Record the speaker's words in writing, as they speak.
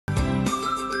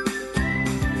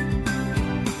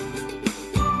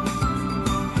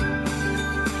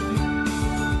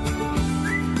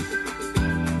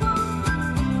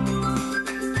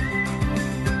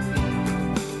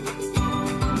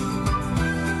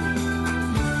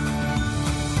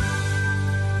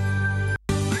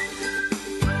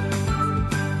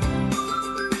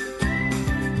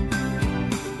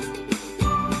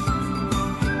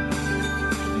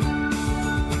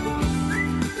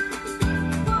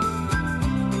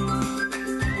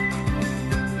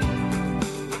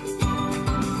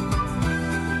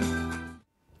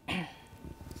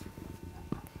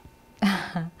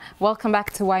Welcome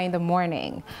back to Y in the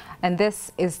Morning. And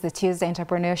this is the Tuesday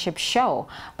Entrepreneurship Show.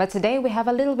 But today we have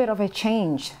a little bit of a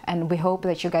change, and we hope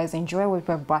that you guys enjoy what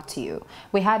we've brought to you.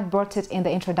 We had brought it in the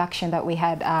introduction that we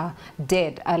had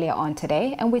did earlier on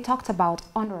today, and we talked about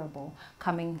Honorable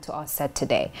coming to our set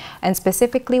today. And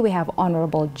specifically, we have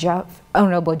Honorable Jeff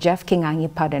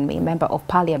Kingangi, Member of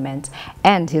Parliament,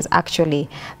 and he's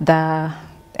actually the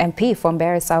MP from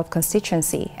Mbeere South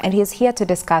constituency, and he's here to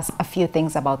discuss a few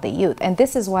things about the youth. And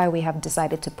this is why we have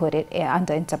decided to put it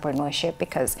under entrepreneurship,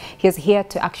 because he's here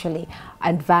to actually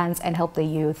advance and help the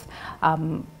youth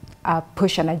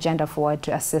push an agenda forward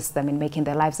to assist them in making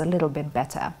their lives a little bit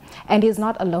better. And he's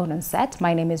not alone on set.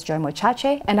 My name is Joy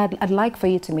Mochache, and I'd like for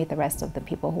you to meet the rest of the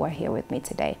people who are here with me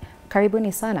today.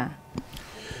 Karibuni sana.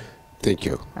 Thank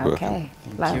you. Okay,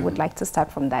 I would like to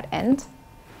start from that end.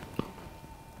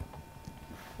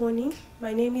 Morning,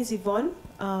 my name is Yvonne.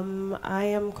 I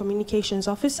am Communications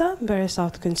Officer, Mbeere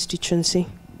South constituency.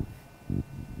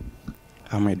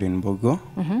 I'm Edwin Bogo,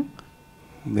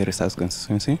 Mbeere South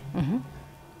constituency.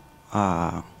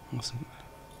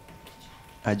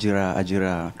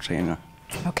 Ajira trainer.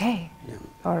 Okay,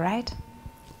 all right.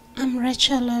 I'm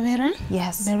Rachel Lovera.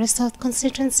 Yes. Mbeere South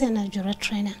constituency and Ajira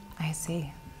trainer. I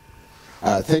see.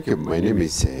 Thank you. My name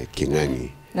is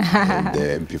Kingangi, and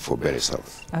the MP for Mbeere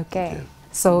South. Okay.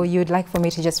 So you'd like for me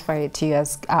to just refer to you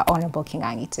as Honorable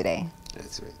Kingangi today?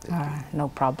 That's right. No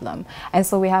problem. And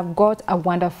so we have got a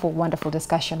wonderful, wonderful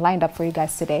discussion lined up for you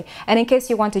guys today. And in case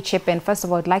you want to chip in, first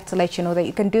of all, I'd like to let you know that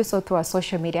you can do so through our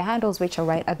social media handles, which are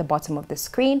right at the bottom of the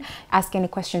screen. Ask any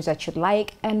questions that you'd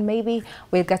like, and maybe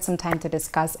we'll get some time to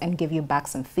discuss and give you back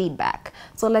some feedback.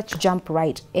 So let's jump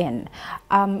right in.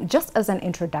 Just as an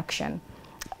introduction,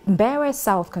 Mbeere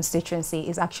South constituency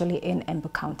is actually in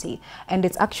Embu County, and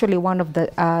it's actually one of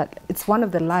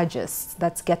the largest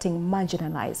that's getting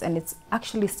marginalized, and it's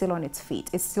actually still on its feet.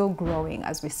 It's still growing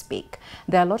as we speak.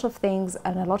 There are a lot of things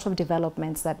and a lot of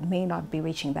developments that may not be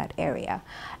reaching that area.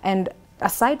 And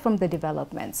aside from the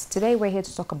developments, today we're here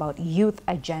to talk about youth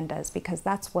agendas, because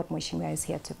that's what Mweshimiwa is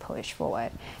here to push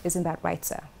forward. Isn't that right,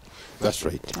 sir? That's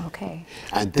right. Okay.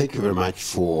 And thank you very much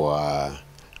for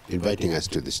inviting us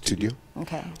to the studio.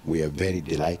 Okay. We are very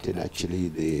delighted, actually.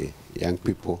 The young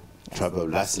people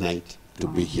traveled last night to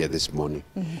be here this morning.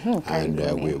 And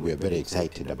we are very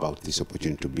excited about this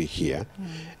opportunity to be here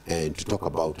and to talk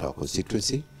about our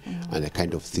constituency and the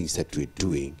kind of things that we're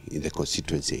doing in the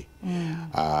constituency.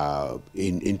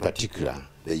 In particular,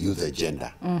 the youth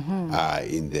agenda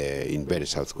in Mbeere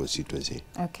South constituency.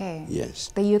 Okay. Yes.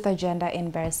 The youth agenda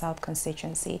in Mbeere South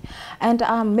constituency. And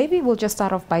maybe we'll just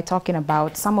start off by talking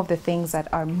about some of the things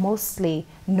that are mostly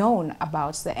known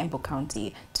about the Embu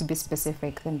County, to be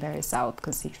specific, than Mbeere South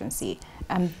constituency.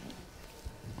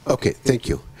 Okay, thank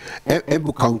you.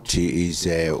 Embu County is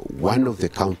one of the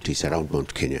counties around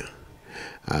Mount Kenya,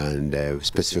 and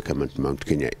specifically Mount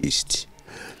Kenya East.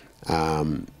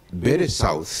 Mbeere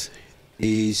South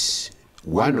is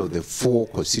one of the 4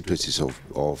 constituencies of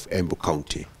Embu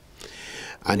County,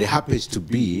 and it happens to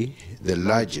be the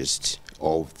largest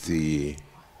of the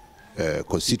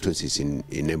constituencies in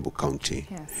Embu County.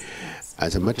 Yes.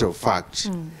 As a matter of fact,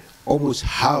 almost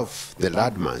half the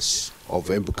landmass of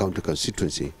Embu County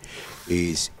constituency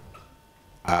is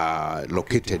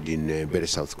located in Mbeere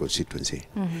South constituency.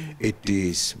 It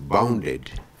is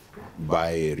bounded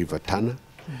by River Tana,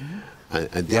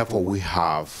 and therefore we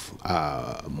have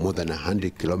more than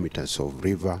 100 kilometers of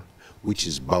river, which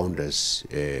is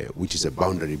which is a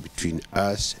boundary between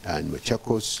us and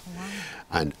Machakos,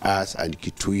 and us and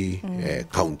Kitui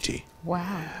County.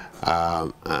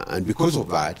 Wow. And because of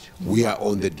that, we are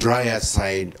on the drier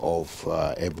side of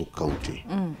Embu County,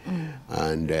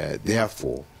 and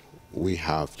therefore we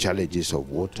have challenges of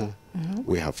water,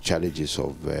 we have challenges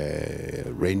of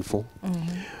rainfall,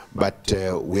 but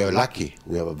we are lucky.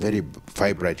 We have a very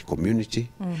vibrant community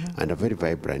and a very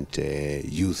vibrant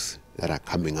youth that are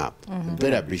coming up,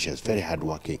 very ambitious, very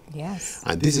hardworking. Yes.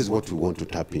 And this is what we want to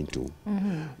tap into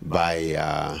by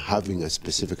having a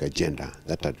specific agenda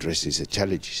that addresses the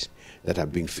challenges that are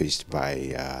being faced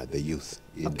by the youth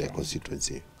in the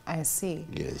constituency. I see.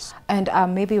 Yes. And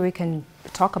maybe we can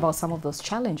talk about some of those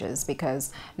challenges,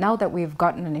 because now that we've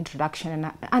gotten an introduction and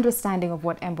an understanding of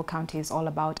what Embu County is all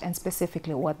about, and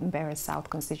specifically what Mbeere South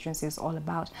constituency is all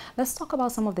about, let's talk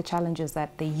about some of the challenges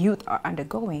that the youth are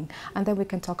undergoing, and then we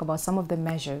can talk about some of the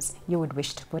measures you would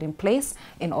wish to put in place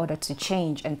in order to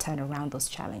change and turn around those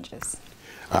challenges.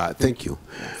 Thank you.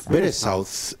 Mbeere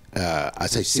South,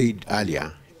 as I said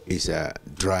earlier, is a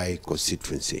dry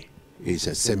constituency. It's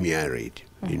a semi-arid.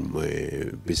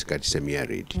 in basically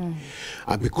semi-arid.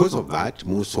 And because of that,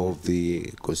 most of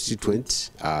the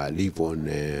constituents live on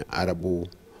arable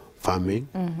farming,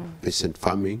 peasant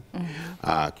farming,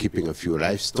 keeping a few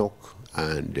livestock,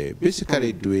 and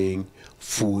basically doing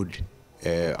food,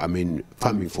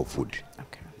 farming for food,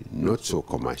 not so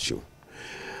commercial.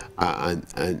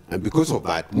 And because of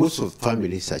that, most of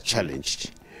families are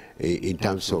challenged in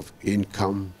terms of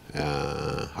income,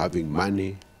 having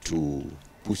money to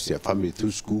push their family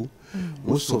through school.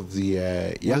 Most of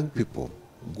the young people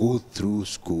go through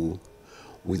school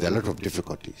with a lot of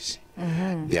difficulties.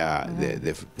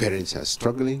 Their parents are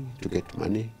struggling to get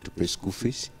money to pay school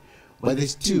fees, but they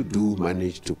still do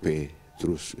manage to pay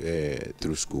through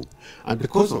school. And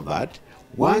because of that,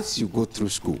 once you go through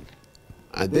school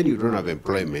and then you don't have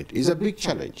employment, it's a big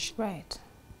challenge. Right.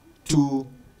 To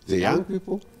the young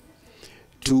people,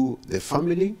 to the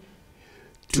family,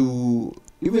 to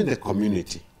even the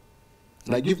community.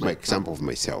 And I give my example of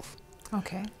myself.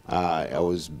 Okay. I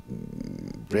was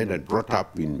bred and brought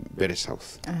up in Berry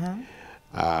South.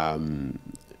 Going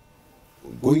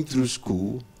through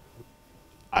school,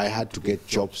 I had to get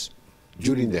jobs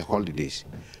during the holidays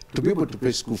to be able to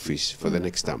pay school fees for the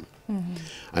next term.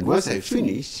 And once I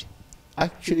finished,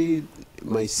 actually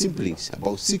my siblings,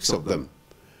 about 6 of them,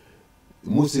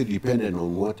 mostly depended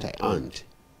on what I earned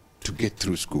to get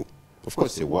through school. Of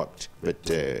course, they worked, but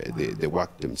they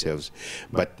worked themselves.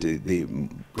 But they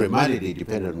primarily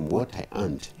depended on what I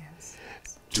earned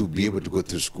to be able to go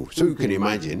through school. So you can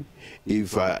imagine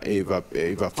if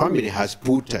a family has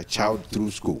put a child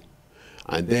through school,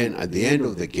 and then at the end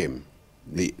of the game,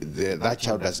 that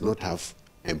child does not have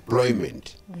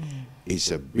employment,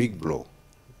 it's a big blow,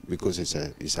 because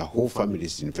it's a whole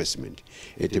family's investment.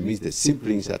 It means the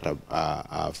siblings that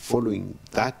are following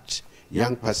that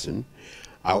young person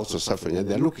are also suffering, and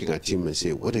they're looking at him and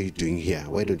say, what are you doing here?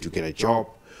 Why don't you get a job?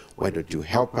 Why don't you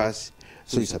help us?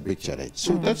 So it's a big challenge.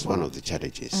 So that's one of the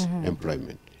challenges,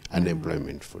 employment,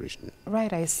 unemployment for instance.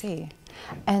 Right, I see.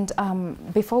 And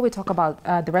before we talk about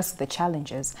the rest of the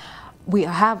challenges, we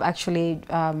have actually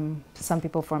some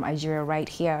people from Ajira right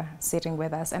here sitting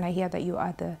with us, and I hear that you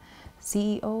are the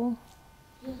CEO?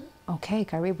 Okay,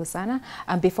 karibu sana.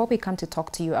 And before we come to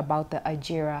talk to you about the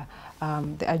Ajira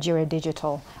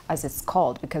Digital, as it's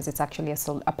called, because it's actually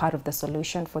a part of the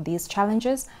solution for these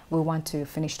challenges, we want to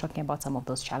finish talking about some of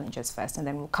those challenges first, and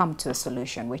then we'll come to a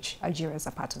solution, which Ajira is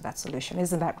a part of that solution.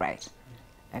 Isn't that right?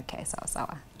 Okay, so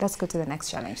let's go to the next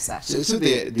challenge, sir. So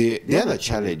the other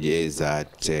challenge is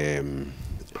that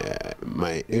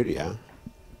my area,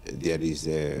 there is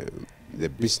the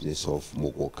business of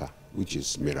Mogoka, which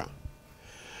is Mira.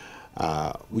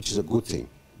 Which is a good thing,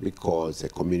 because the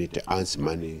community earns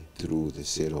money through the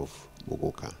sale of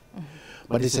Mogoka.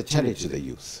 But it's a challenge to the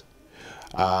youth.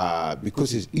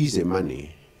 Because it's easy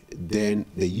money, then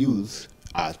the youth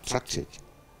are attracted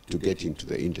to get into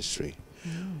the industry,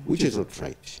 which is not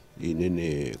right in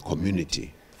any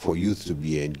community for youth to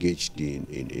be engaged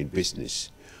in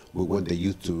business. We want the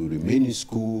youth to remain in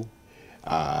school,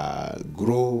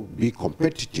 grow, be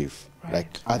competitive,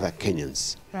 like other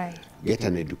Kenyans, get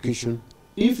an education.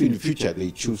 If in the future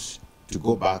they choose to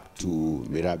go back to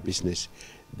Mira business,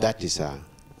 that is a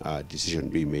decision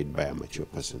being made by a mature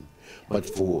person. But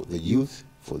for the youth,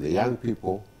 for the young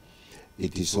people,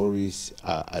 it is always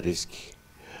a risk.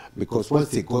 Because once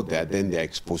they go there, then they're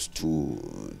exposed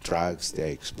to drugs, they're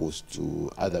exposed to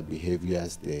other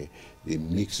behaviors, they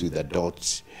mix with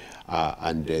adults,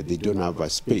 and they don't have a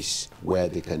space where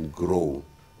they can grow,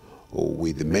 or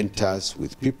with the mentors,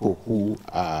 with people who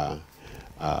are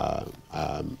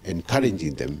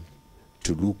encouraging them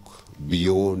to look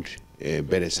beyond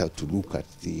Berry South, to look at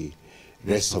the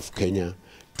rest of Kenya,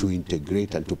 to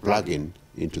integrate and to plug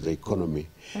into the economy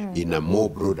in a more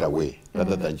broader way,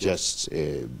 rather than just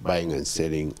buying and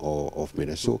selling of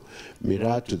Mira. So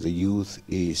Mira to the youth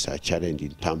is a challenge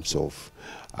in terms of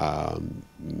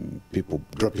people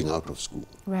dropping out of school,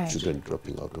 children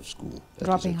dropping out of school.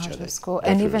 Dropping out of school.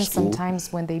 And even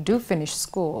sometimes when they do finish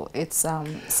school, it's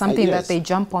something that they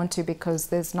jump onto because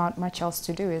there's not much else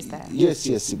to do, is there? Yes.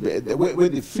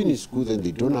 When they finish school, then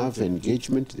they don't have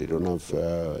engagement, they don't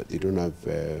have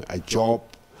a job.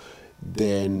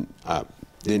 Then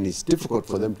it's difficult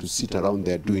for them to sit around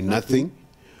there doing nothing,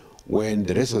 when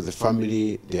the rest of the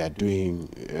family, they are doing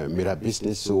Mira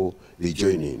business, so they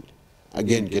join in,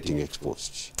 again getting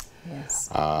exposed. Yes.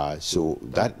 So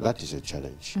that is a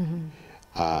challenge.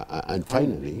 And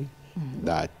finally,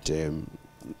 that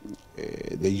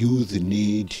the youth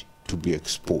need to be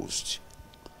exposed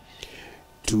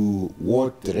to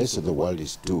what the rest of the world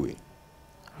is doing.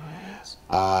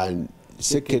 And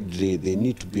secondly, they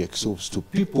need to be exposed to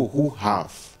people who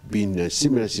have been in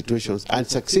similar situations and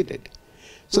succeeded,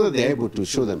 so that they're able to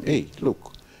show them, hey,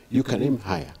 look, you can aim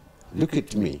higher. Look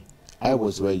at me. I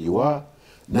was where you are.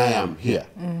 Now I'm here.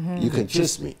 You can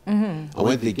chase me. And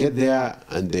when they get there,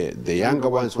 and the younger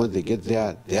ones, when they get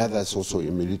there, the others also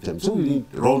emulate them. So we need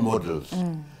role models.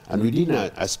 And we need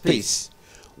a space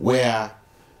where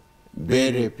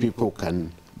better people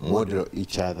can model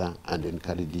each other and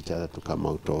encourage each other to come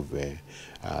out of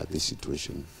this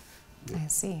situation. I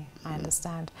see. I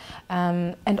understand.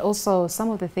 And also, some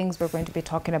of the things we're going to be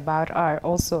talking about are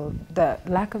also the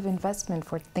lack of investment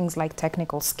for things like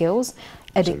technical skills,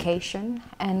 education,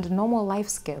 and normal life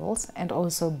skills, and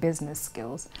also business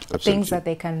skills. Absolutely. Things that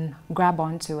they can grab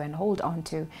onto and hold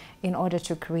onto in order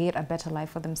to create a better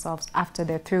life for themselves after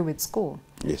they're through with school.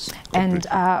 Yes. And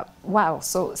wow,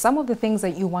 so some of the things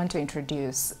that you want to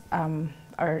introduce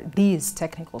are these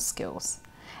technical skills.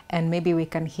 And maybe we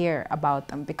can hear about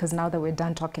them, because now that we're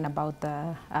done talking about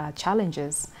the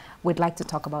challenges, we'd like to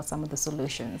talk about some of the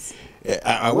solutions.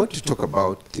 I want to talk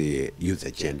about the youth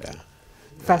agenda.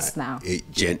 First now.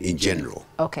 In general.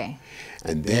 Okay.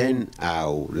 And then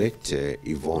I'll let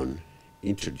Yvonne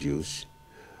introduce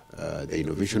the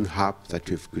innovation hub that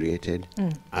we've created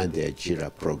and the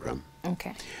Ajira program.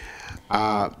 Okay.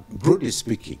 Broadly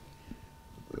speaking,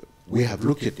 we have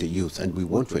looked at the youth, and we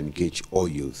want to engage all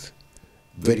youth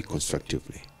very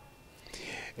constructively,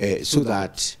 so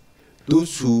that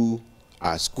those who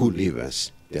are school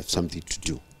leavers, they have something to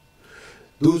do.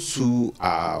 Those who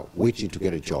are waiting to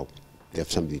get a job, they have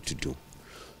something to do.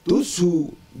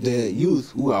 The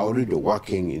youth who are already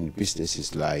working in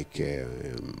businesses like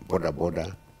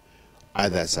Boda,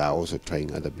 others are also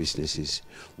trying other businesses,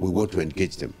 we want to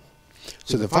engage them.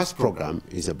 So the first program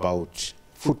is about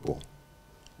football.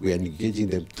 We are engaging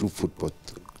them through football,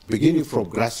 beginning from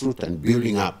grassroots and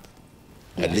building up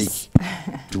a league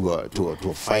to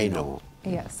a final.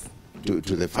 Yes. To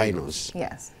the finals.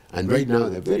 Yes. And right now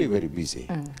they're very, very busy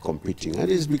competing, and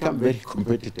it's become very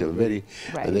competitive.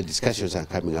 And the discussions are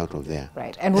coming out of there.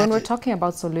 Right. And when we're talking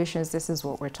about solutions, this is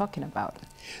what we're talking about.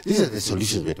 These are the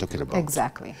solutions we're talking about.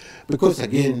 Exactly. Because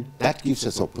again, that gives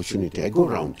us opportunity. I go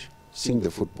around seeing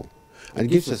the football, and it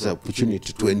gives us an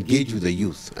opportunity to engage with the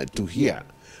youth and to hear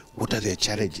what are their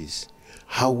challenges,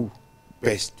 how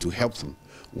best to help them,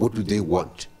 what do they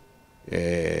want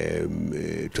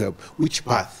to help, which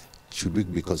path should we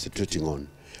be concentrating on.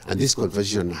 And this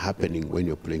conversation happening when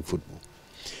you're playing football.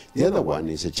 The other one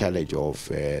is a challenge of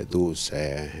those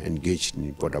engaged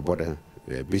in border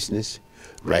business,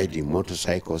 riding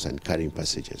motorcycles and carrying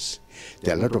passengers.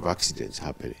 There are a lot of accidents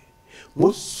happening.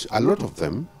 A lot of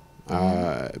them,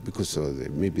 because of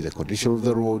maybe the condition of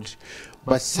the road,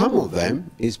 but some of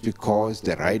them is because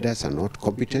the riders are not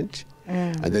competent,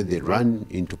 and then they run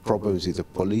into problems with the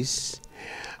police,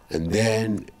 and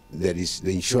then the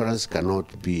insurance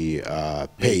cannot be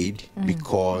paid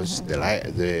because the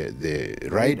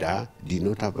rider did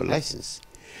not have a license.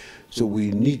 So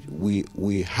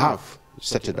we have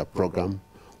started a program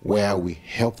where we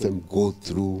help them go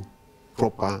through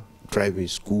proper driving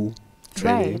school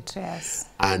training, Right, yes.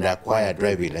 and acquire a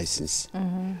driving license.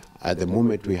 At the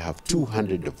moment, we have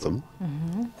 200 of them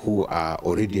who are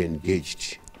already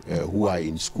engaged, who are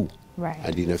in school. Right.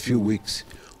 And in a few weeks,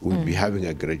 we'll be having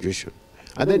a graduation.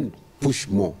 And then push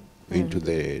more into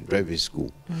the driving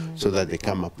school so that they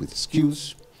come up with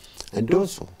skills. And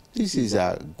also, this is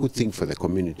a good thing for the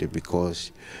community,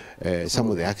 because some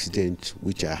of the accidents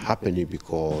which are happening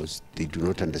because they do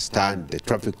not understand the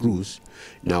traffic rules,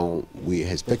 now we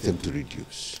expect them to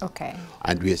reduce. Okay.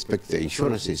 And we expect the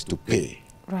insurances to pay.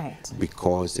 Right.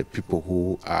 Because the people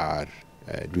who are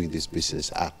doing this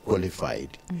business are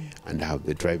qualified and have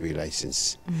the driving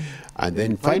license. And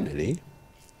then finally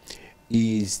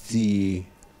is the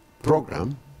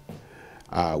program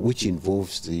which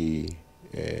involves the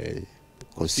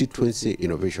Constituency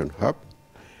Innovation Hub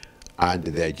and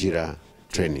the Ajira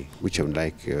training, which I would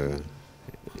like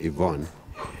Yvonne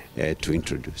to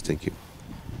introduce. Thank you.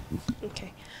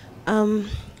 Okay.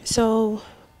 So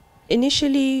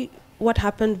initially what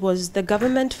happened was the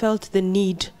government felt the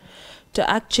need to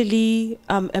actually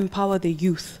empower the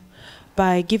youth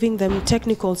by giving them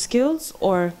technical skills,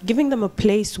 or giving them a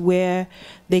place where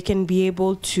they can be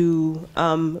able to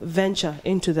venture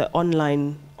into the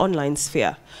online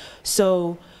sphere.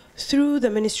 So through the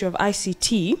Ministry of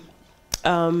ICT,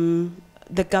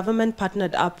 the government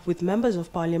partnered up with members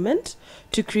of parliament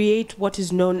to create what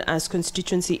is known as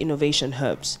Constituency Innovation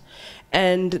Hubs.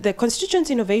 And the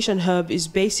Constituency Innovation Hub is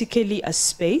basically a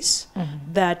space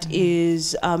that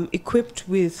is equipped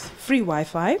with free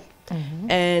Wi-Fi,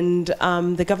 and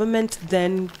the government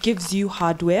then gives you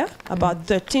hardware, about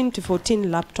 13 to 14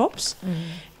 laptops,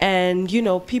 and you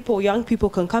know, young people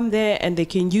can come there and they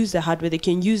can use the hardware, they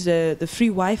can use the free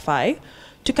Wi-Fi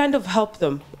to kind of help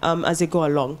them as they go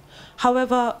along.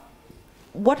 However,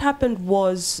 what happened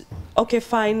was, okay,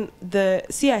 fine, the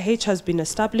CIH has been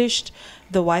established,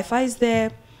 the Wi-Fi is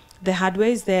there, the hardware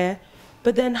is there,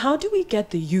 but then how do we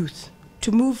get the youth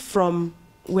to move from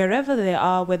wherever they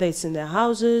are, whether it's in their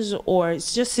houses or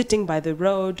it's just sitting by the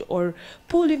road, or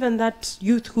pull even that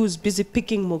youth who's busy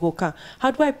picking mogoka?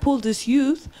 How do I pull this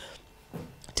youth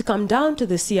to come down to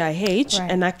the CIH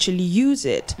and actually use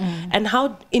it? And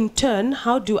how, in turn,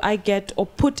 how do I get or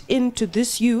put into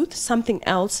this youth something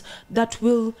else that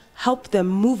will help them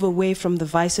move away from the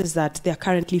vices that they're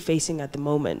currently facing at the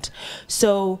moment?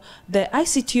 So the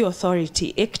ICT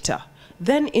authority, ICTA,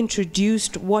 then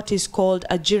introduced what is called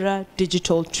Ajira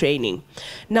digital training.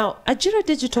 Now, Ajira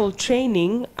digital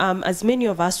training, as many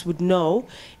of us would know,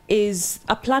 is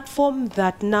a platform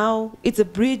that now it's a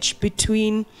bridge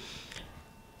between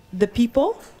the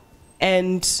people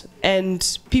and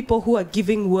people who are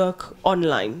giving work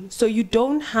online. So you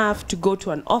don't have to go to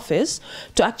an office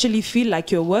to actually feel like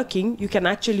you're working. You can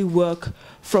actually work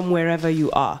from wherever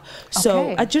you are.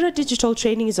 So Ajira digital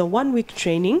training is a 1-week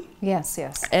training. Yes,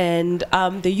 yes. And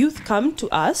the youth come to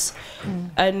us,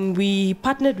 and we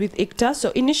partnered with ICTA.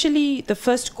 So initially, the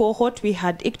first cohort, we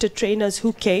had ICTA trainers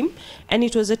who came, and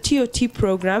it was a TOT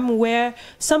program where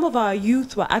some of our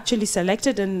youth were actually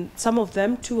selected, and some of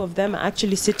them, 2 of them, are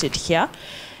actually seated here.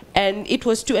 And it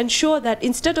was to ensure that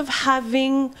instead of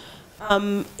having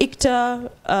ICTA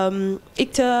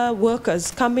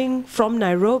workers coming from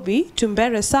Nairobi to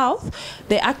Mbeere South,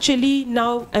 they actually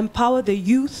now empower the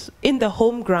youth in the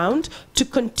home ground to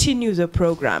continue the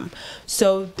program.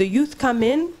 So the youth come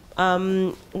in,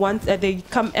 they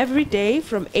come every day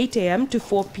from 8 a.m. to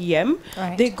 4 p.m.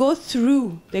 They go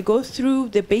through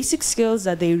the basic skills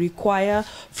that they require,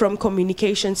 from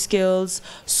communication skills,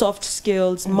 soft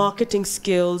skills, marketing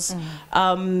skills.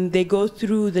 They go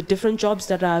through the different jobs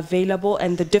that are available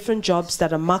and the different jobs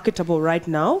that are marketable right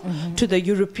now to the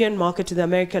European market, to the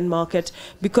American market,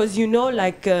 because you know,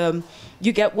 like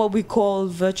you get what we call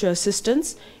virtual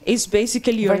assistants. It's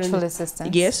basically virtual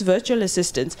assistants. Yes, virtual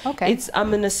assistants. Okay.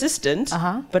 I'm an assistant,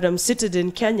 but I'm seated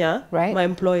in Kenya. Right. My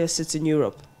employer sits in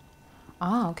Europe.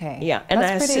 Ah, okay. Yeah, and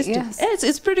that's I assist.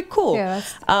 It's pretty cool. Yeah,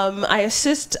 I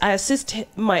assist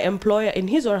my employer in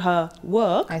his or her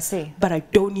work. I see. But I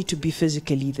don't need to be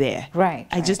physically there. Right.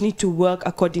 I just need to work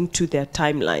according to their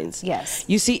timelines. Yes.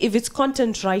 You see, if it's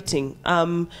content writing,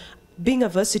 being a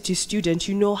varsity student,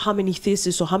 you know how many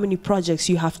theses or how many projects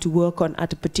you have to work on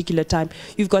at a particular time.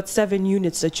 You've got 7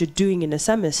 units that you're doing in a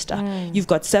semester. You've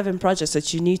got 7 projects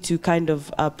that you need to kind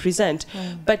of present.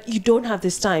 But you don't have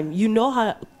this time. You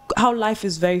know how life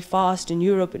is very fast in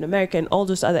Europe, in America, and all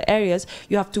those other areas.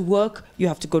 You have to work, you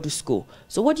have to go to school.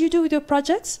 So what do you do with your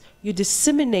projects? You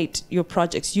disseminate your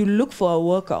projects. You look for a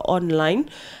worker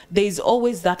online. There's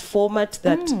always that format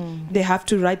that they have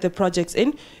to write the projects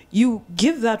in. You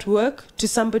give that work to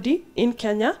somebody in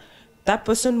Kenya. That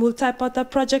person will type out that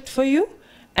project for you,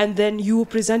 and then you will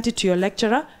present it to your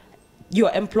lecturer.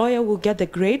 Your employer will get the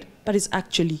grade, but it's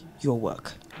actually your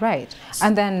work. Right.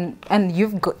 And then,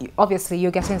 obviously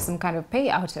you're getting some kind of pay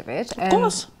out of it. Of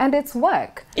course. And it's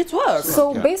work. It's work.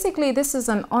 So basically this is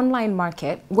an online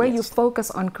market where you focus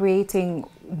on creating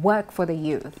work for the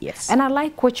youth. Yes. And I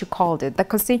like what you called it, the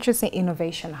Constituency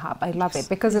Innovation Hub. I love it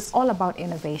because it's all about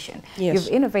innovation. Yes. You've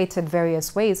innovated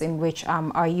various ways in which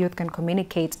our youth can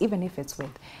communicate, even if it's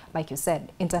with, like you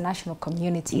said, international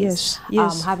communities.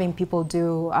 Yes. Having people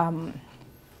do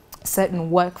certain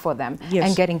work for them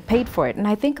and getting paid for it. And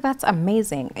I think that's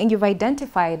amazing. And you've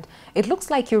identified, it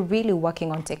looks like you're really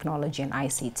working on technology and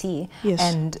ICT. Yes.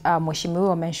 And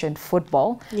Mheshimiwa mentioned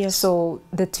football. Yes. So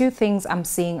the 2 things I'm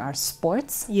seeing are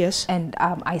sports and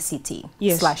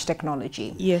ICT /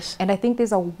 technology. Yes. And I think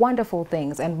these are wonderful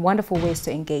things and wonderful ways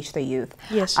to engage the youth.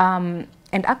 Yes.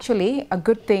 And actually, a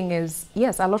good thing is,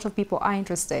 yes, a lot of people are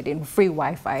interested in free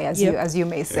Wi-Fi, as you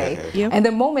may say. And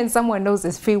the moment someone knows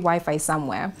there's free Wi-Fi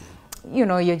somewhere, you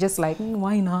know, you're just like,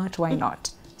 why not? Why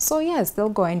not? So yes, they'll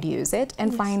go and use it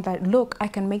and find that, look, I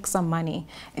can make some money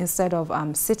instead of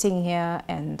sitting here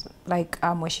and, like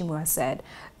Mheshimiwa said,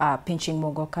 pinching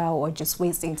mogoka or just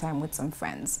wasting time with some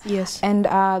friends. Yes. And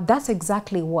that's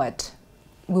exactly what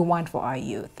we want for our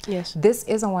youth. Yes. This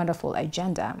is a wonderful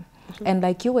agenda. And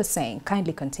like you were saying,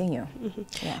 kindly continue.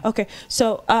 Okay,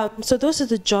 so so those are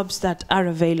the jobs that are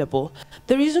available.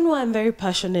 The reason why I'm very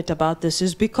passionate about this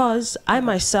is because I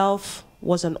myself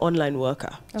was an online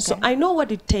worker. So Okay. I know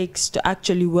what it takes to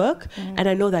actually work, and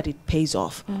I know that it pays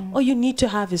off. All you need to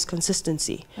have is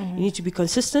consistency. You need to be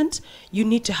consistent, you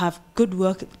need to have good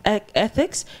work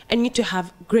ethics, and you need to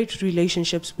have great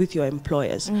relationships with your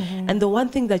employers. And the one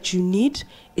thing that you need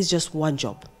is just one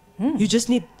job. You just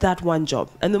need that one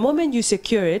job. And the moment you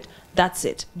secure it, that's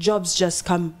it. Jobs just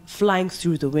come flying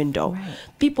through the window. Right.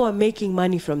 People are making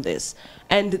money from this,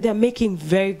 and they're making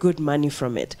very good money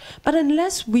from it. But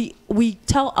unless we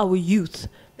tell our youth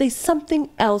there's something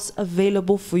else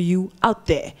available for you out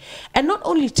there, and not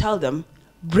only tell them,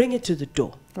 bring it to the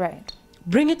door. Right.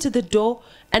 Bring it to the door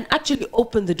and actually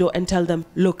open the door and tell them,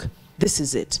 look, this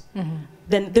is it.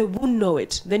 Then they won't know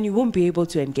it. Then you won't be able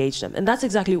to engage them. And that's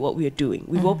exactly what we are doing.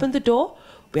 We've opened the door.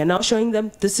 We are now showing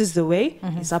them this is the way.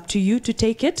 It's up to you to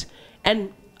take it.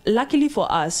 And luckily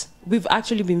for us, we've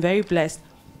actually been very blessed.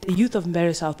 The youth of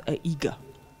Mbeere South are eager.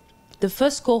 The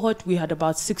first cohort, we had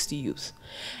about 60 youth.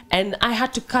 And I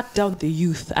had to cut down the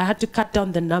youth. I had to cut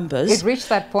down the numbers. It reached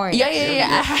that point. Yeah.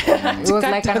 It was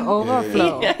like an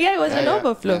overflow. Yeah, it was an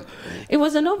overflow. It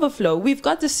was an overflow. We've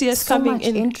got to see us So coming much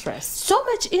in. interest. So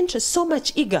much interest, so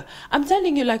much eager. I'm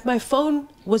telling you, like, my phone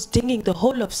was dinging the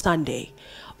whole of Sunday.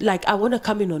 Like, I want to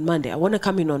come in on Monday. I want to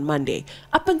come in on Monday.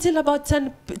 Up until about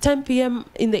 10 p.m.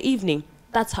 in the evening.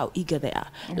 That's how eager they are.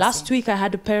 Last week, I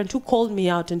had a parent who called me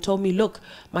out and told me, look,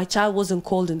 my child wasn't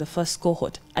called in the first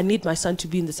cohort. I need my son to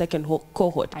be in the second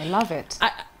cohort. I love it. I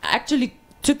actually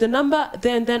took the number,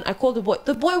 then I called the boy.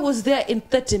 The boy was there in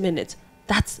 30 minutes.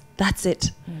 That's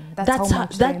it. That's how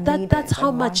much they need that's it how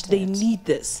and much want they it. need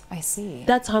this. I see.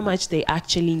 That's how much they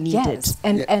actually need Yes,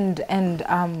 it.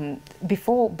 and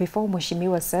before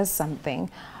Mweshimiwa says something,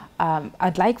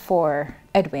 I'd like for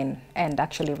Edwin and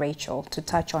actually Rachel to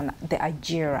touch on the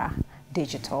Ajira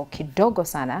digital kidogo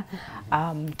sana,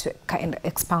 to kind of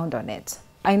expound on it.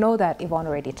 I know that Yvonne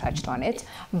already touched on it,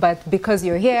 but because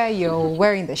you're here, you're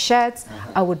wearing the shirts,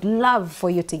 I would love for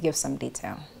you to give some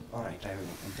detail. All right,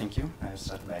 thank you. I'll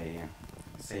start by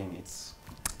saying it's...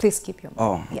 Please keep your...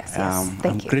 Oh, yes, I'm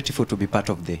thank you. grateful to be part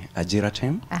of the Ajira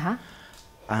team.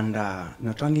 And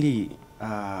not only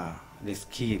the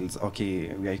skills,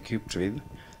 okay, we are equipped with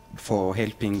for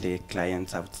helping the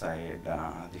clients outside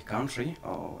the country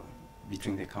or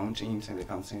between the county, inside the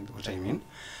country, what I mean.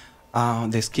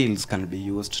 The skills can be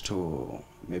used to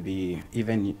maybe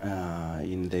even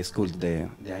in the schools, there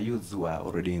are youths who are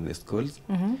already in the schools.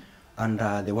 And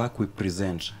the work we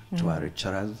present to our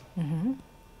lecturers.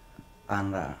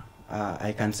 And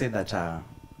I can say that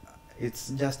it's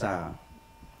just I'll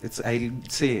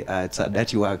say it's a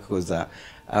dirty work because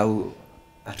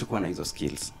I took one of those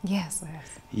skills. Yes.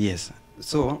 Yes.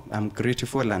 So I'm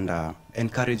grateful and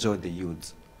encourage all the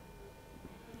youths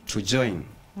to join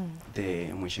the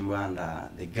Mweshimiwa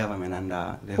and the government and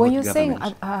the whole When you're saying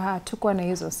government. took one of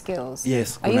your skills,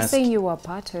 Yes. are you saying you were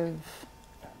part of...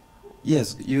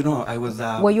 Yes, you know, I was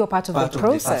Were you a part of the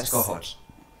process? first cohort.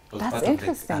 I was That's part of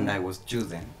interesting. and I was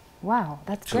chosen Wow,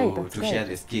 that's great. That's to great. share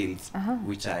the skills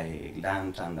which I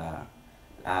learned, and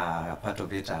part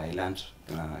of it I learned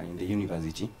in the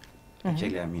university.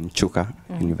 Actually, I'm in Chuka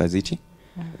University.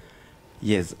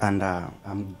 Yes, and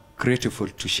I'm grateful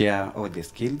to share all the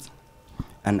skills.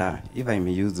 And if I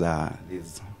may use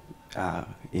this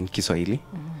in Kiswahili.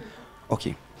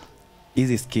 Okay,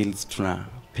 hizi skills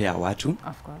tunapea watu.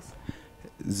 Of course.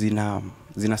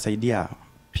 Zinasaidia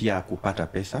pia kupata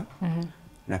pesa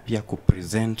na pia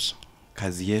kupresent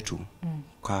kazi yetu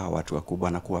kwa watu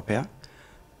wakubwa na kuwapea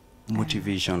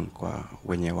motivation kwa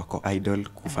wenye wako idle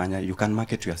kufanya. You can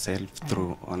market yourself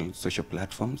through on social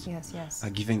platforms. Yes.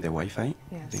 Giving the Wi-Fi,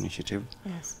 Yes. the initiative.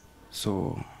 Yes.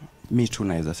 So me too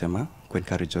naweza sema ku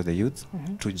encourage all the youths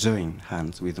to join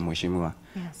hands with Mweshimiwa.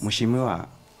 Yes. Mweshimiwa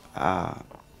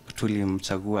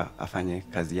tulimchagua afanye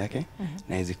kazi yake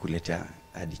na hizi kuletea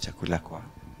hadi chakula kwa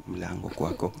mlango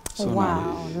kwako. So wow,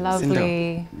 now,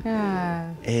 lovely.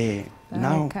 Yeah.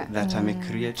 Now that I may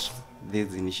create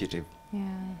this initiative, Yeah.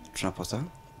 tunapaswa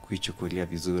kuichukulia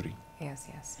vizuri.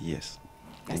 Yes.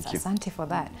 Thank you. Asante for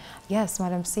that. Yes,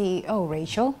 Madam CEO,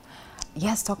 Rachel.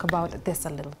 Yes, talk about this a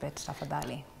little bit,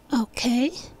 tafadhali.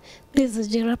 Okay, this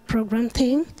Ajira program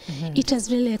thing, it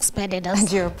has really expanded us.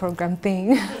 Ajira program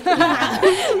thing.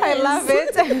 I love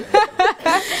it.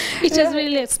 It has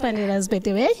really expanded us, by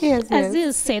the way. As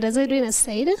you said, as Edwin has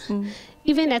said,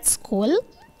 even at school,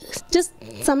 just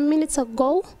some minutes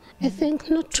ago, I think,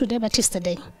 not today, but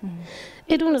yesterday,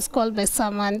 Edwin was called by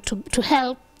someone to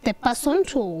help the person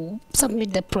to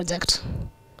submit the project.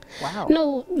 Wow.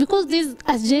 No, because this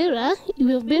Ajira, you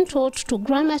have been taught to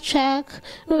grammar check.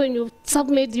 When you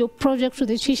submit your project to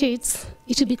the teacher,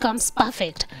 it becomes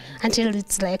perfect until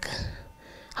it's like,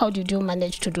 how did you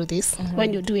manage to do this?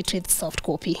 When you do it with soft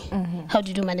copy, how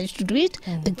did you manage to do it?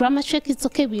 The grammar check, it's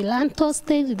okay. We learned those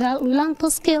things, we learned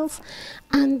those skills,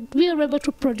 and we were able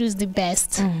to produce the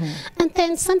best. And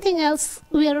then something else,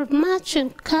 we are much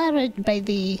encouraged by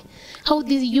how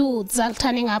these youths are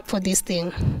turning up for this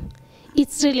thing.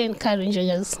 It's really encouraging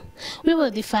us. We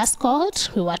were the first cohort,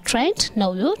 we were trained,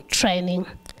 now we're training.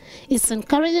 It's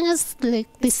encouraging us. Like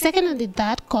the second and the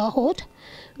third cohort,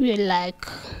 we're like,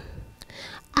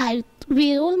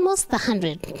 we're almost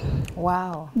 100.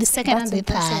 Wow. The second and the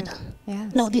third.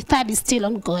 Yes. No, the third is still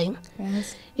ongoing.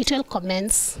 Yes. It will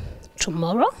commence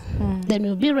tomorrow. Then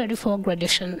we'll be ready for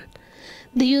graduation.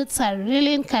 The youths are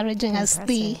really encouraging us.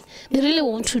 They really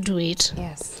want to do it.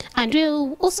 Yes. And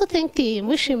we'll also thank the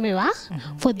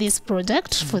Mushimiwa for this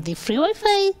project, for the free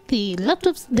Wi-Fi, the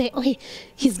laptops.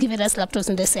 He's given us laptops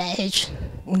in the CIH.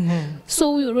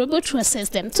 So we were able to assess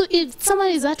them. So if someone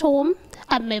is at home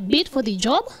and may bid for the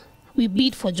job, we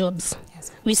bid for jobs.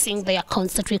 Yes. We sing the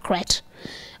accounts that we create.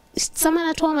 Someone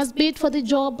at home has bid for the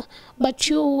job, but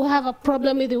you have a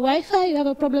problem with the Wi-Fi, you have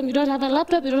a problem, you don't have a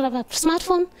laptop, you don't have a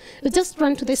smartphone, you just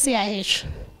run to the CIH.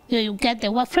 You get the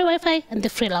free Wi-Fi and the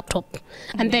free laptop.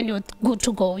 And then you're good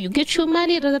to go. You get your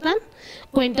money rather than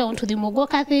going down to the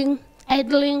Mogoka thing,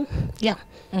 idling. Yeah.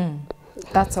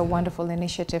 That's a wonderful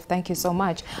initiative. Thank you so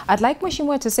much. I'd like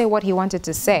Mheshimiwa to say what he wanted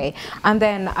to say, and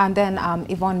then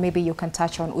Yvonne, maybe you can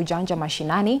touch on Ujanja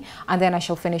Mashinani, and then I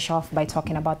shall finish off by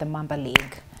talking about the Mamba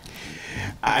League.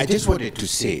 I just wanted to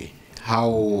say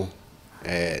how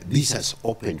this has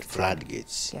opened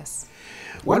floodgates. Yes.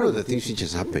 One of the things which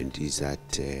has happened is that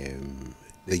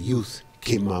the youth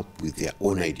came up with their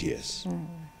own ideas.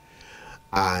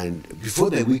 And before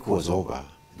the week was over,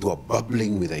 they were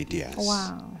bubbling with ideas.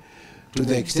 Wow. To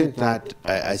the extent that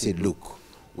I said, look,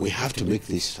 we have to make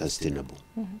this sustainable.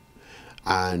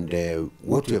 And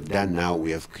what we have done now,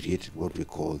 we have created what we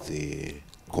call the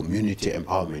Community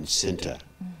Empowerment Center.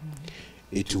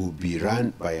 It will be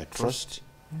run by a trust.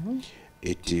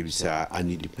 It is an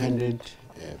independent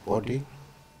body,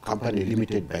 company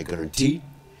limited by guarantee,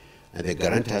 and the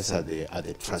guarantors are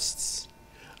the trusts.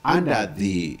 Under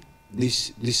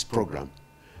this program,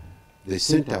 the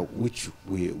center which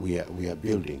we are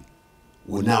building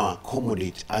will now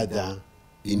accommodate other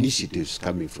initiatives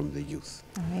coming from the youth.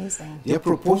 Amazing. They are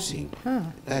proposing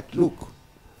that, look,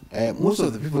 most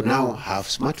of the people now have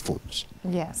smartphones.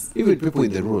 Yes. Even people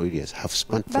in the rural areas have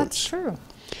smartphones. That's true.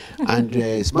 And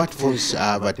smartphones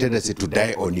have a tendency to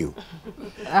die on you.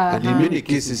 And in many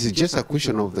cases, it's just a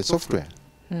question of the software.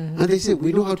 And they say,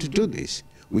 we know how to do this.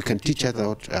 We can teach each other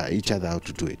how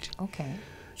to do it. Okay.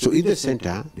 So in the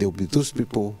center, there will be those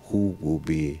people who will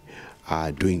be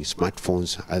doing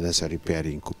smartphones, others are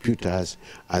repairing computers,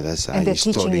 others are and they're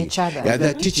installing. teaching each other. Yeah,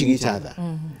 they're teaching each other.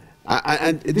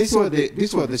 And these were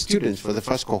the students for the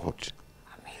first cohort.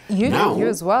 You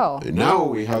as well. Now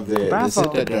we have the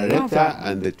center director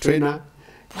and the trainer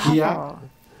here.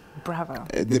 Bravo.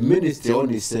 The minister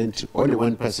only sent only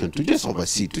one person to just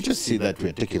oversee, to just see that we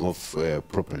are taking off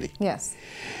properly. Yes.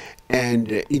 And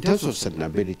in terms of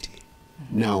sustainability,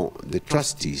 now the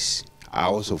trustees are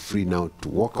also free now to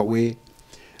walk away,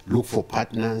 look for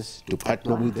partners, to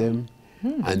partner with them,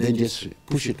 and then just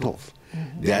push it off.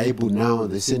 They are able now,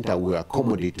 the center will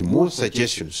accommodate more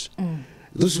suggestions.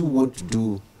 Those who want to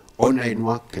do online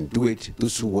work can do it.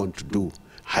 Those who want to do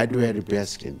hardware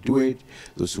repairs can do it.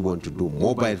 Those who want to do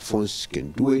mobile phones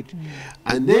can do it.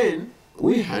 And then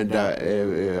we had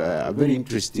a very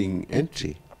interesting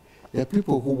entry. There are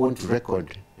people who want to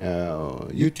record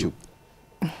YouTube.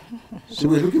 So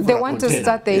we're looking for they want to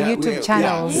start their YouTube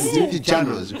channels. YouTube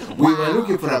channels. We were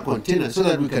looking for a container so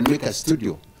that we can make a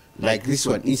studio like this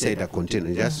one inside a container.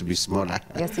 It has to be smaller.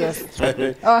 Yes, yes.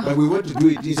 But we want to do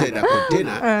it inside a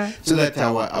container so that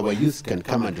our youth can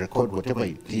come and record whatever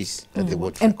it is that they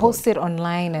want to and record. Post it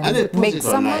online and make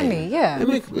some money. Yeah. And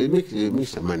make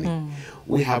some money.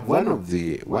 We have one of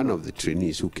the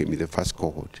trainees who came in the first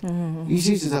cohort. He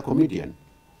says he's a comedian.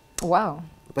 Wow.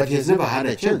 But he has never had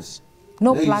a chance.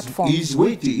 No platform. He's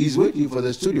waiting for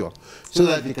the studio so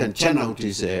that he can churn out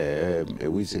his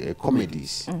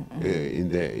comedies in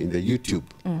the YouTube.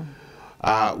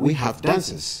 We have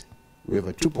dancers. We have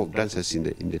a troupe of dancers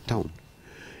in the town.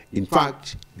 In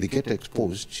fact, they get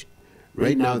exposed.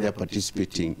 Right now, they are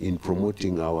participating in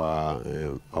promoting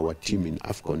our team in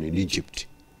AFCON in Egypt.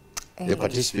 They're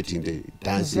participating in the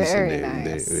dances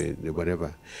and the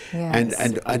whatever. Yes.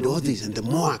 And all this, and the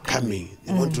more are coming.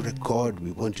 They want to record,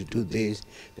 we want to do this.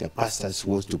 Their pastors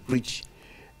want to preach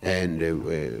and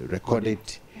record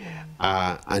it.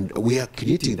 And we are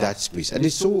creating that space. And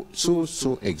it's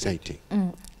so exciting.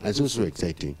 It's also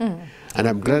exciting. And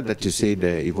I'm glad that you said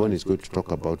Yvonne is going to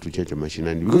talk about Ujanja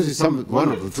Mashinani, because it's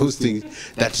one of those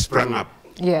things that sprang up.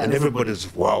 Yes. And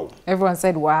everybody's wow. Everyone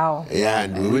said wow. Yeah,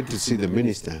 and we went to see the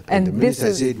minister. And the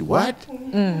minister said, what?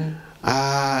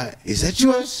 Is that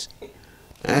yours?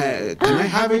 Can I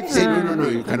have it? He said, no,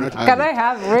 you cannot have it. Can I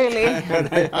have, really? Can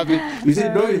I have it? We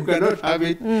said, no, you cannot have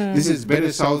it. This is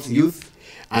Better South Youth,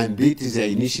 and it is an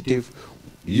initiative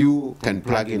you can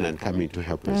plug in and come in to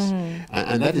help us.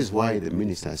 And that is why the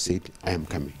minister said, I am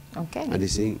coming. Okay. And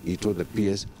he told the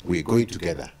PS, we're going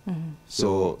together.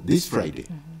 So this Friday,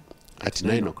 at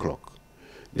 9 o'clock,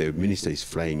 the minister is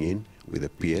flying in with the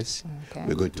PS. Okay.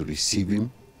 We're going to receive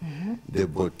him. There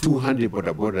were 200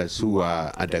 border borders who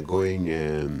are undergoing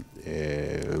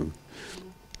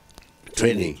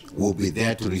training will be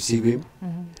there to receive him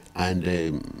and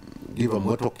give a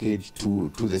motorcade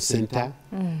to the center,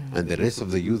 and the rest of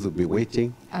the youth will be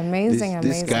waiting. Amazing.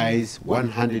 These guys,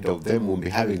 100 of them will be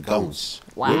having gowns,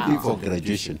 waiting for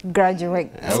graduation.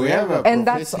 Graduate. We have a and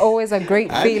that's always a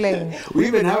great feeling. We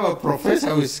even have a professor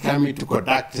who is coming to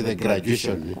conduct the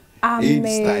graduation.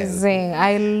 Amazing.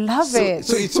 I love it.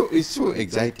 So it's so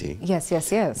exciting. Yes.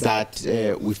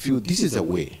 That we feel this is a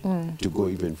way to go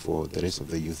even for the rest of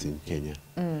the youth in Kenya.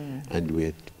 And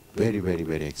we're very, very,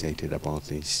 very excited about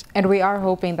this. And we are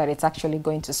hoping that it's actually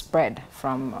going to spread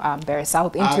from Better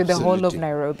South into the whole of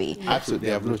Nairobi. Absolutely,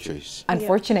 they have no choice.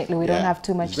 Unfortunately, we don't have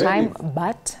too much time,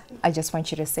 but I just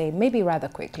want you to say maybe rather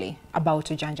quickly about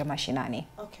Ujanja Mashinani.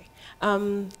 Okay.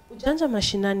 Ujanja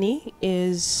Mashinani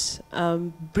is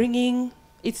bringing,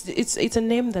 it's a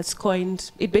name that's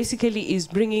coined. It basically is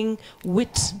bringing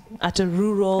wit at a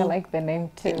rural. I like the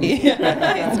name too.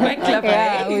 It's quite clever.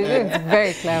 Yeah, it's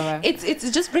very clever.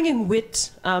 It's just bringing wit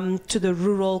to the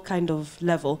rural kind of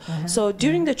level. So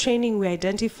during the training, we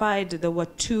identified there were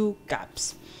two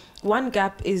gaps. One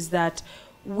gap is that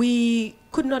we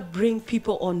could not bring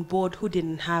people on board who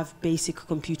didn't have basic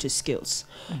computer skills.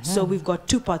 So we've got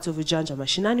two parts of Ujanja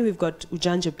Mashinani. We've got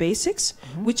Ujanja Basics,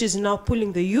 which is now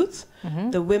pulling the youth,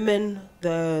 the women,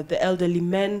 the elderly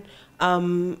men,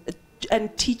 and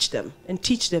teach them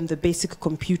the basic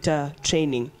computer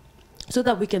training, so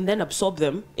that we can then absorb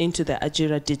them into the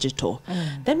Ajira digital.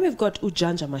 Then we've got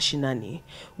Ujanja Mashinani,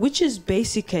 which is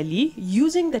basically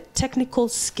using the technical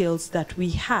skills that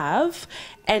we have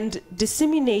and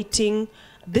disseminating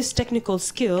these technical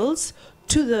skills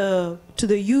to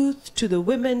the youth, to the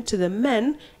women, to the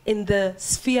men in the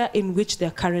sphere in which they're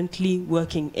currently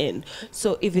working in.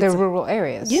 So if it's the rural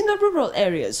areas. In the rural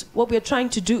areas, what we're trying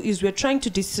to do is we're trying to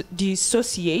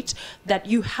dissociate that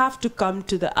you have to come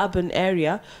to the urban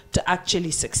area to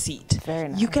actually succeed. Very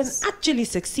nice. You can actually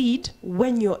succeed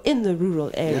when you're in the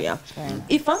rural area.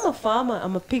 If I'm a farmer,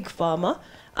 I'm a pig farmer,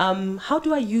 how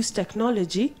do I use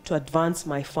technology to advance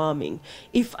my farming?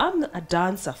 If I'm a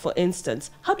dancer, for instance,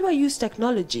 how do I use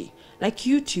technology like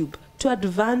YouTube to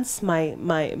advance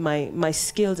my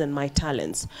skills and my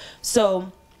talents?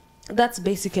 So that's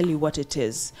basically what it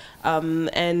is.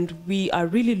 And we are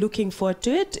really looking forward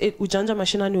to it. Ujanja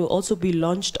Mashinani will also be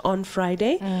launched on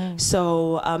Friday.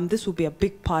 So this will be a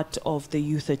big part of the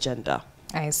youth agenda.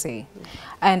 I see.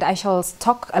 And I shall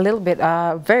talk a little bit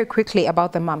very quickly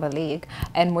about the Mamba League,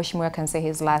 and Mheshimiwa can say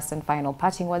his last and final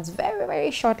parting words very,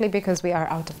 very shortly, because we are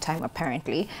out of time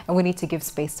apparently, and we need to give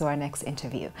space to our next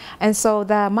interview. And so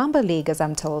the Mamba League, as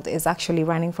I'm told, is actually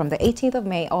running from the 18th of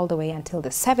May all the way until the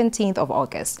 17th of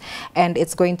August. And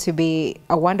it's going to be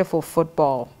a wonderful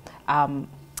football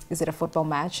is it a football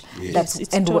match? Yes.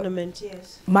 It's a tournament,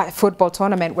 yes. Football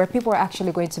tournament where people are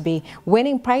actually going to be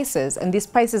winning prizes. And these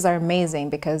prizes are amazing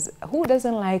because who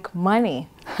doesn't like money?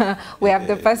 We have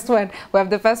the first one. We have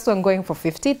the first one going for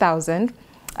 50,000.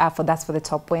 That's for the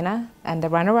top winner, and the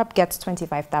runner-up gets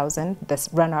 25,000. The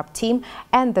runner-up team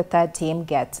and the third team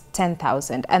gets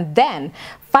 10,000, and then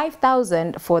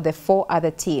 5,000 for the 4 other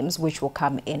teams, which will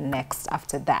come in next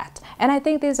after that. And I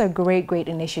think these are great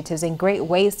initiatives and great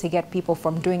ways to get people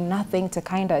from doing nothing to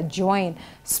kind of join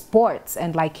sports.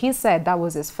 And like he said, that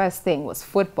was his first thing, was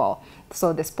football.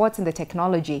 So the sports and the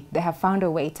technology, they have found a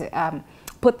way to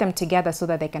put them together so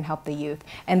that they can help the youth.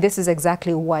 And this is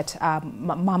exactly what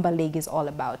Mamba League is all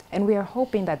about. And we are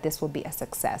hoping that this will be a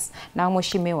success. Now,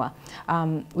 Mheshimiwa,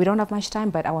 we don't have much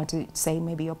time, but I want to say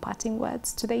maybe your parting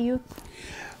words to the youth.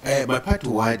 My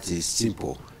parting words is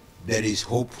simple. There is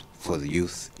hope for the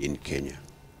youth in Kenya.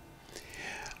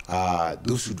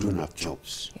 Those who don't have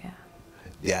jobs,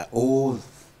 they are all,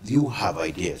 you have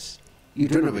ideas. You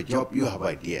don't have a job, you have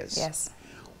ideas. Yes.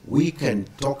 We can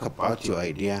talk about your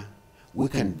idea. We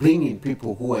can bring in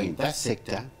people who are in that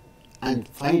sector and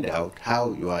find out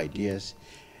how your ideas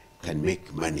can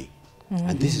make money.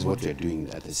 And this is what we're doing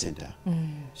at the center.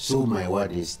 So my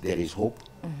word is, there is hope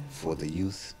for the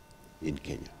youth in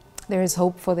Kenya. There is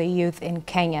hope for the youth in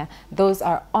Kenya. Those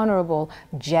are Honorable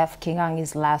Jeff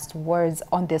Kingangi's last words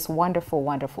on this wonderful,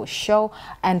 wonderful show.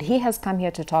 And he has come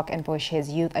here to talk and push his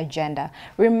youth agenda.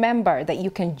 Remember that you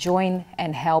can join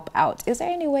and help out. Is there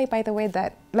any way, by the way,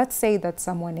 that, let's say that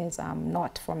someone is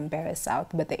not from Mbeere South,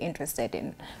 but they're interested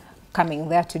in coming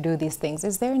there to do these things.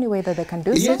 Is there any way that they can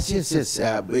do yes, so?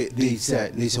 Yes,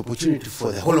 there's opportunity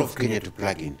for the whole of Kenya to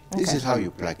plug in. Okay. This is how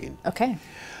you plug in. Okay.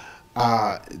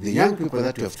 The young people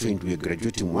that we have trained, we are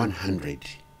graduating 100.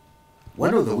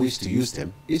 One of the ways to use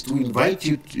them is to invite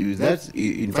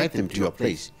invite them to your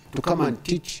place to come and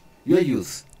teach your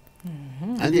youth,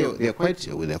 and they're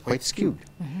quite skilled.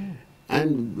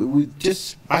 And with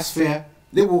just bus fare,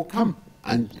 they will come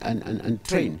and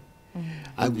train.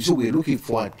 And so we're looking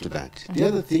forward to that. The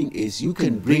other thing is, you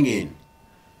can bring in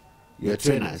your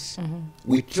trainers.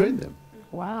 We train them.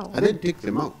 Wow. And then take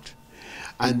them out.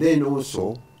 And then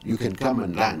also, you can come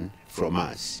and learn from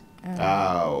us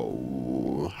how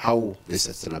the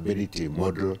sustainability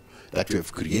model that we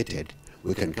have created,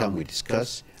 we can come, we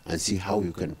discuss, and see how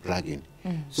you can plug in.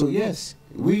 So yes,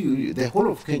 the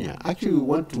whole of Kenya, actually we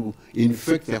want to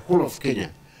infect the whole of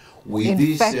Kenya with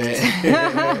this, we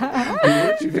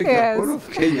want to infect the whole of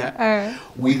Kenya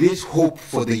with this hope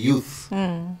for the youth,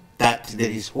 that there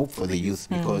is hope for the youth,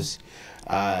 because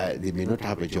they may not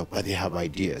have a job, but they have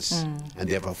ideas, and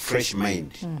they have a fresh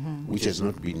mind, which has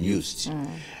not been used.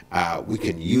 We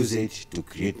can use it to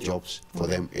create jobs for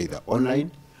them, either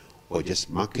online, or just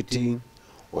marketing,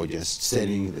 or just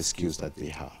selling the skills that they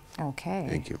have. Okay.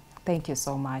 Thank you. Thank you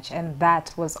so much. And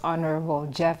that was Honorable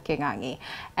Jeff Kingangi.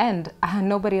 And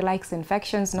nobody likes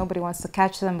infections, nobody wants to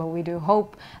catch them, but we do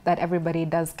hope that everybody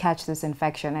does catch this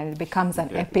infection and it becomes an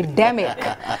epidemic.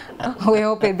 We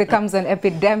hope it becomes an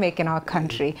epidemic in our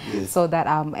country, so that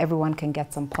everyone can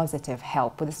get some positive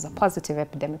help. This is a positive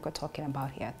epidemic we're talking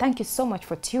about here. Thank you so much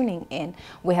for tuning in.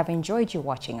 We have enjoyed you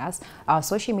watching us. Our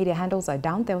social media handles are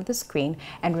down there on the screen.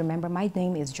 And remember, my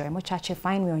name is Joy Mochache.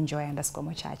 Find me on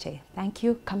Joy_Mochache. Thank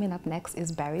you. Coming up next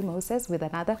is Barry Moses with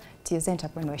another Tuesday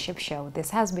Entrepreneurship Show. This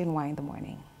has been Y in the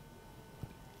Morning.